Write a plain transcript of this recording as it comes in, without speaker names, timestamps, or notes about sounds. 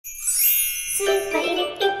スマイリ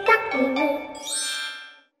ータイム。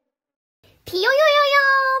ピヨヨヨヨ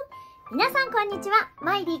ーン。皆さんこんにちは。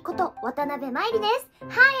マイリーこと渡辺まいりです。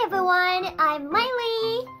Hi everyone, I'm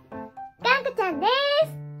Miley. ガンコちゃんで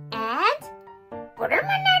す。And ブルマ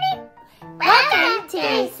ナリ Welcome to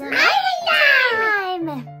Smiley Time!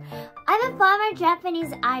 I'm a former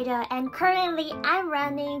Japanese idol and currently I'm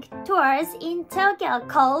running tours in Tokyo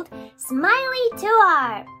called Smiley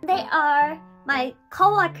Tour. They are my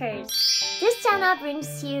co-workers. This channel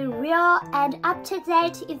brings you real and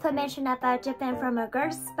up-to-date information about Japan from a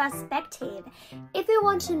girl's perspective. If you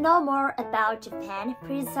want to know more about Japan,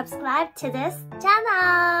 please subscribe to this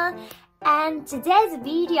channel. And today's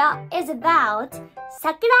video is about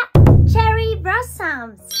Sakura cherry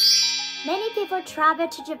blossoms. Many people travel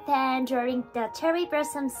to Japan during the cherry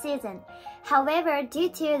blossom season. However, due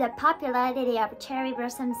to the popularity of cherry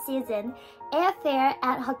blossom season, airfare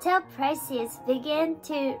and hotel prices begin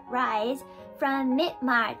to rise from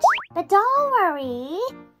mid-March. But don't worry!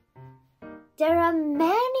 There are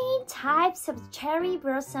many types of cherry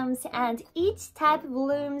blossoms and each type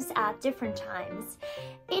blooms at different times.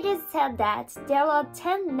 It is said that there are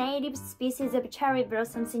 10 native species of cherry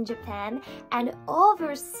blossoms in Japan and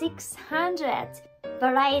over 600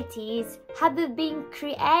 varieties have been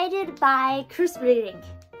created by crossbreeding.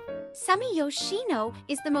 Sumi Yoshino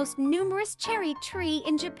is the most numerous cherry tree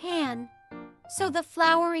in Japan. So the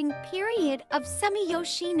flowering period of Sumi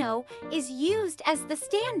Yoshino is used as the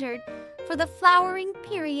standard for the flowering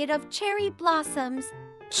period of cherry blossoms.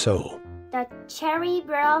 So, the cherry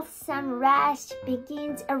blossom rush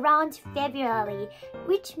begins around February,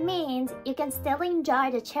 which means you can still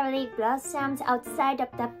enjoy the cherry blossoms outside of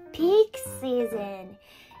the peak season.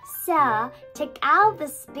 So, check out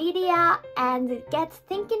this video and get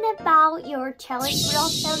thinking about your cherry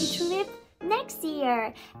blossom trip next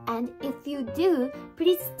year. And if you do,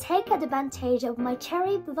 please take advantage of my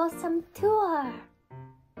cherry blossom tour.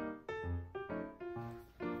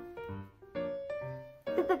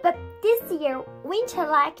 But this year,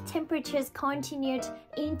 winter-like temperatures continued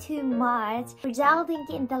into March, resulting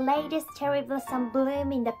in the latest cherry blossom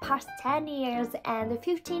bloom in the past 10 years and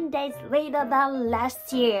 15 days later than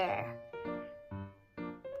last year.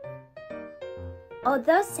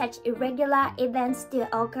 Although such irregular events do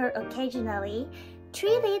occur occasionally,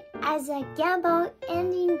 treat it as a gamble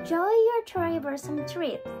and enjoy your cherry blossom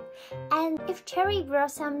trip. And if cherry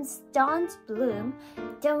blossoms don't bloom,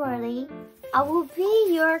 don't worry, I will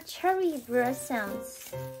be your cherry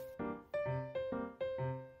blossoms.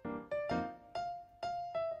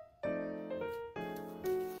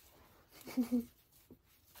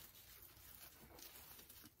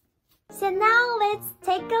 So now let's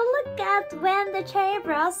take a look at when the cherry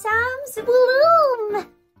blossoms bloom.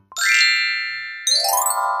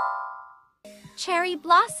 Cherry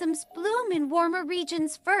blossoms bloom in warmer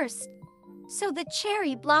regions first, so the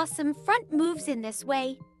cherry blossom front moves in this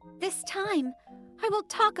way. This time, I will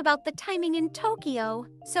talk about the timing in Tokyo.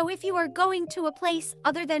 So if you are going to a place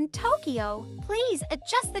other than Tokyo, please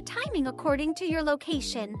adjust the timing according to your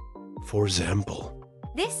location. for example,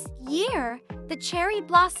 This year, the cherry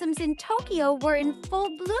blossoms in Tokyo were in full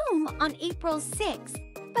bloom on April 6th.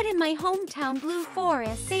 But in my hometown, Blue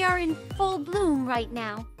Forest, they are in full bloom right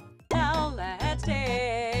now. Now let's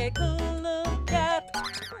take a look at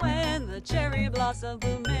when the cherry blossom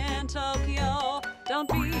bloom in Tokyo. Don't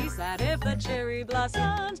be sad if the cherry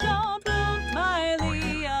blossoms don't bloom.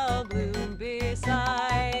 Miley, I'll bloom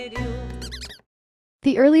beside you.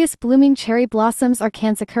 The earliest blooming cherry blossoms are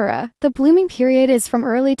Sakura. The blooming period is from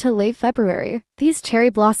early to late February. These cherry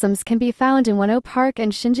blossoms can be found in Ueno Park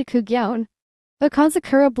and Shinjuku Gyeon. But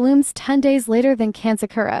Sakura blooms 10 days later than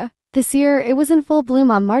Sakura. This year, it was in full bloom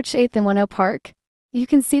on March 8th in Ueno Park. You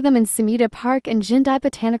can see them in Sumida Park and Jindai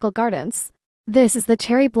Botanical Gardens. This is the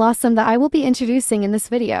cherry blossom that I will be introducing in this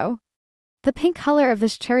video. The pink color of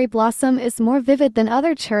this cherry blossom is more vivid than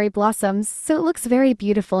other cherry blossoms, so it looks very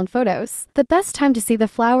beautiful in photos. The best time to see the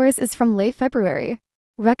flowers is from late February.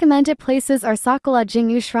 Recommended places are Sakura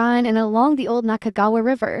Jingu Shrine and along the old Nakagawa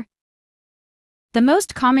River. The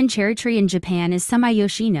most common cherry tree in Japan is Sumi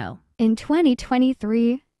Yoshino. In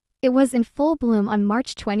 2023, it was in full bloom on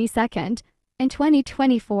March 22nd. In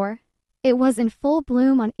 2024, it was in full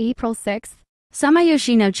bloom on April 6th. Sumi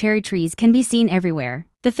Yoshino cherry trees can be seen everywhere.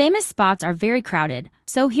 The famous spots are very crowded,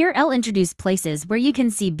 so here I'll introduce places where you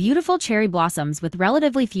can see beautiful cherry blossoms with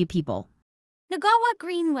relatively few people. Nagawa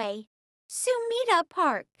Greenway, Sumida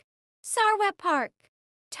Park, Sarwa Park,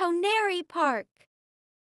 Toneri Park.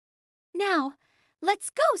 Now,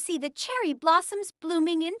 let's go see the cherry blossoms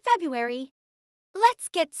blooming in February. Let's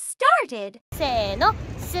get started! せーの、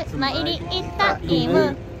スマイリータイ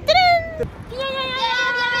ム。ピヨヨヨヨ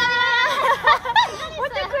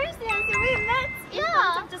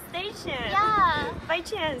Congratulations. Yeah. By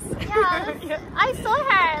chance. Yeah. I saw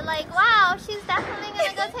her. Like, wow, she's definitely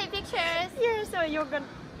gonna go take pictures. Yeah, so you're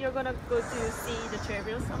gonna go to see the cherry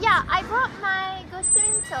blossom? Yeah, I brought my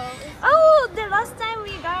goshuncho. Oh, the last time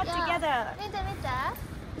we got Yeah. together. 見て見て。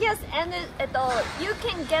 Yes, and you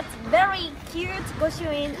can get very cute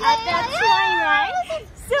goshuin at that shrine, right?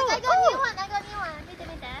 So, I got new one. I got new one. 見て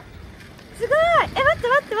見て。すごい。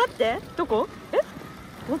待って。どこ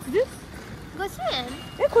？What's this? ご朱円？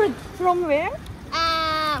これ from where?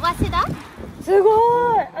 早稲田？す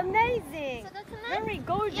ごい amazing. すごくない？ Very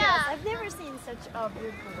gorgeous. Yeah. I've never seen such a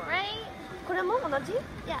beautiful one. Right? これも同じ？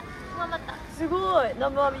 Yeah. 頑張った。すごい。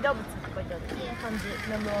南無阿弥陀仏って書いてある。いいよ漢字。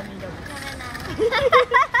南無阿弥陀仏。やめない。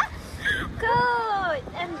Good.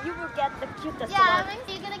 And you will get the cutest Yeah, one. are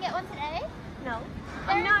you gonna get one today? No,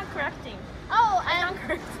 I'm not correcting. Oh, I'm not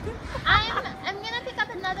correcting. I'm gonna pick up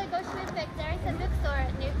another Goshu pick. There is a bookstore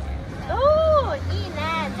near here. Oh, いいね。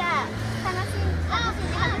じゃあ楽しみに外す。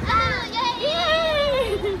イエ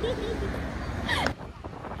ーイ。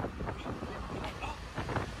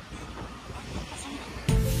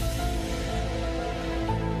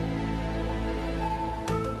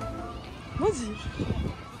マジ？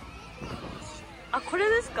あ、これ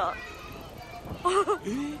ですか？あ、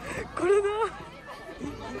これだ。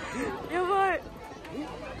やばい。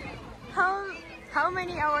How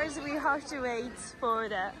many hours we have to wait for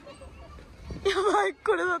that? やばい、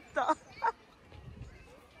これだった。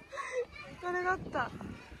これだった。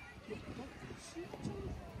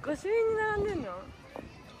御朱印に並んでんの？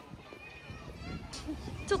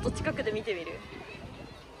ちょっと近くで見てみる？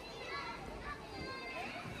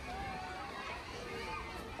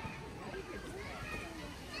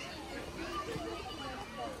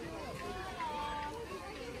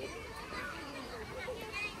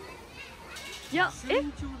いや、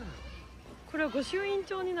これは御朱印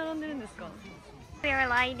帳に並んでるんですか？ We are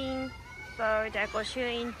lighting for the 御朱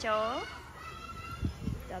印帳。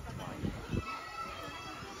That one.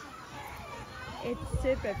 It's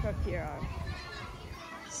super popular.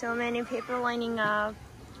 So many people lining up.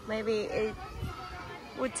 Maybe it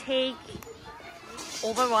would take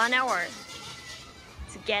over 1 hour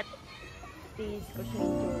to get these 御朱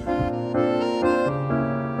印帳。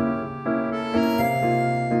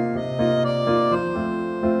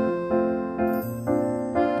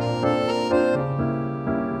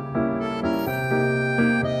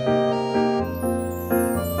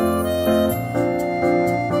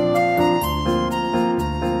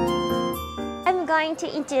Going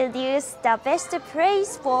to introduce the best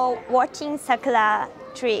place for watching sakura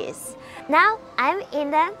trees. Now I'm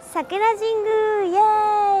in the Sakura Jingu,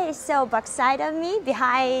 yay! So backside of me,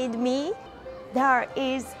 behind me, there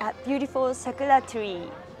is a beautiful sakura tree.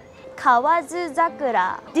 Kawazu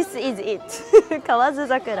Sakura. This is it. Kawazu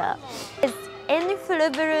Sakura. It's in full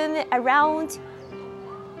bloom around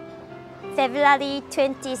February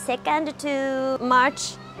 22nd to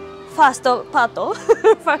March first part,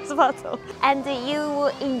 and you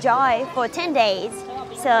will enjoy for 10 days.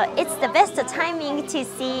 So it's the best timing to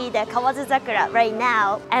see the Kawazu Sakura right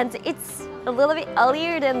now, and it's a little bit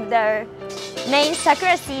earlier than the main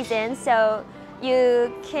sakura season, so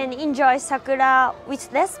you can enjoy sakura with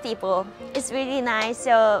less people. It's really nice.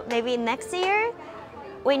 So maybe next year,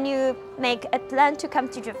 when you make a plan to come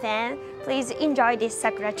to Japan, please enjoy this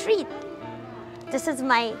sakura tree. This is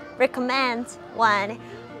my recommend one.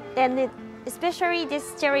 And especially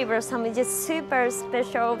this cherry blossom is just super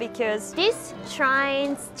special because this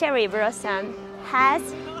shrine's cherry blossom has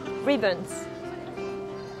ribbons.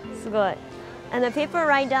 すごい. And the people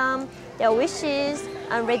write down their wishes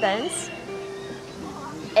on ribbons.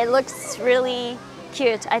 It looks really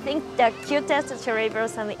cute. I think the cutest cherry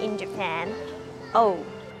blossom in Japan. Oh,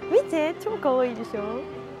 見て、超可愛いでしょ?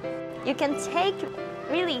 You can take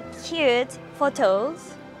really cute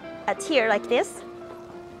photos at here like this.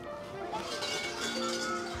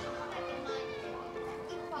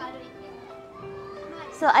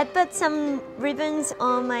 So I put some ribbons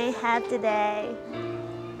on my head today.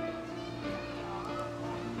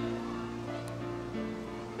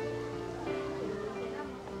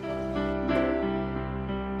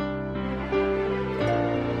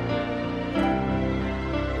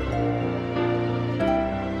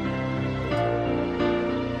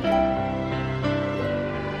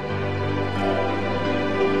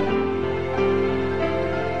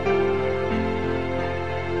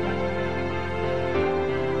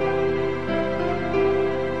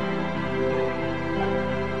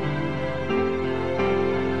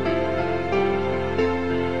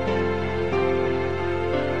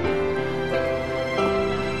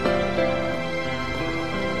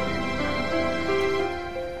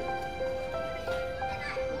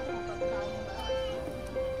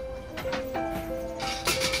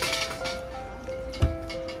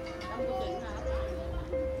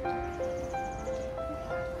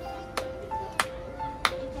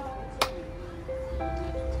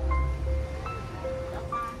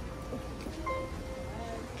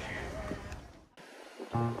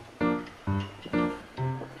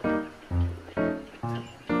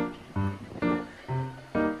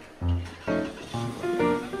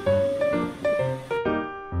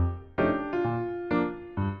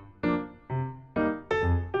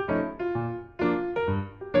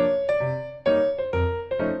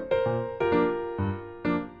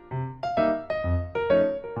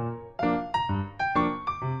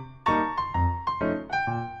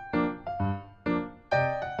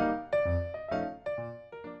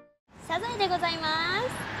 いでございます。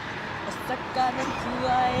お魚く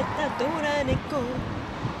わえたドラ猫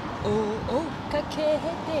追っかけて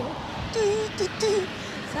トゥトゥトゥ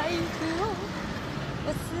財布を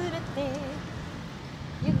忘れて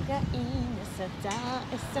愉快なサザ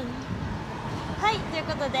エさん。はい、という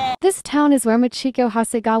ことで This town is where Michiko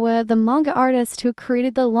Hasegawa, the manga artist who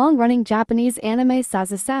created the long-running Japanese anime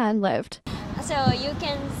Sazae-san, lived. So you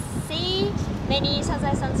can see many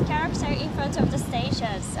Sazae-san's character in front of the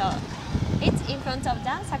station. So it's in front of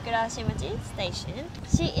the Sakura Shimaji station.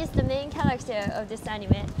 She is the main character of this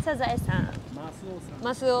anime, Sazae-san.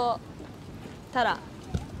 Masuo Tara.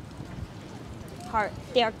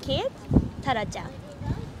 Their kid, Tara-chan.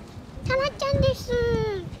 Tara-chan です。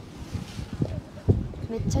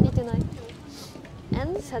めっちゃ似てない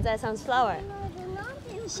And Sazae-san's flower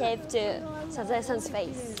shaped to Sazae-san's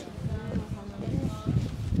face.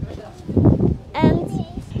 And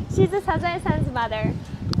she's Sazae-san's mother.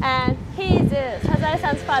 And he is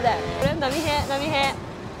Sazae-san's father. Namihe.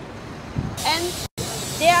 And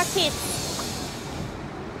they are kids.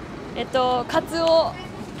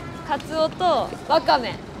 カツオとワカ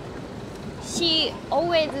メ. She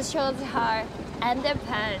always shows her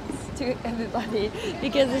underpants to everybody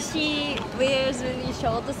because she wears really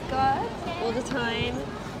short skirt all the time.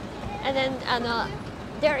 And then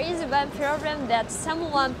there is one problem that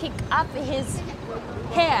someone picked up his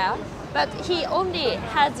hair, but he only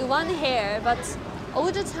has one hair, but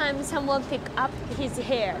all the time someone pick up his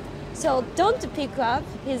hair. So don't pick up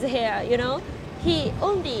his hair, you know? He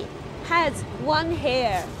only has one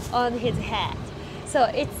hair on his head. So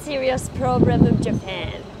it's serious problem in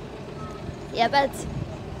Japan. Yeah, but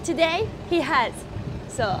today he has.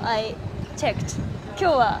 So I checked. 今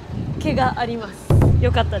日は毛があります。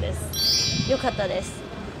よかったです。よかったです。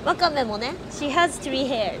ワカメもね、she has 3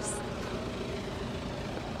 hairs.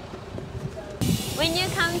 When you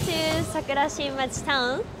come to Sakura Shinmachi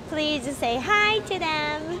town, please say hi to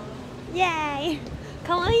them. Yay!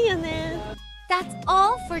 かわいいよね。That's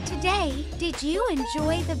all for today. Did you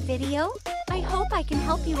enjoy the video? I hope I can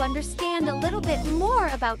help you understand a little bit more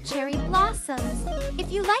about cherry blossoms. If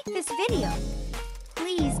you like this video,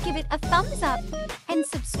 please give it a thumbs up and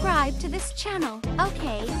subscribe to this channel.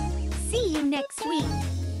 Okay, see you next week.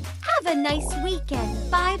 Have a nice weekend.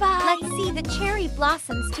 Bye-bye. Let's see the cherry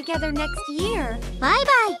blossoms together next year.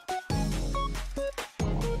 Bye-bye.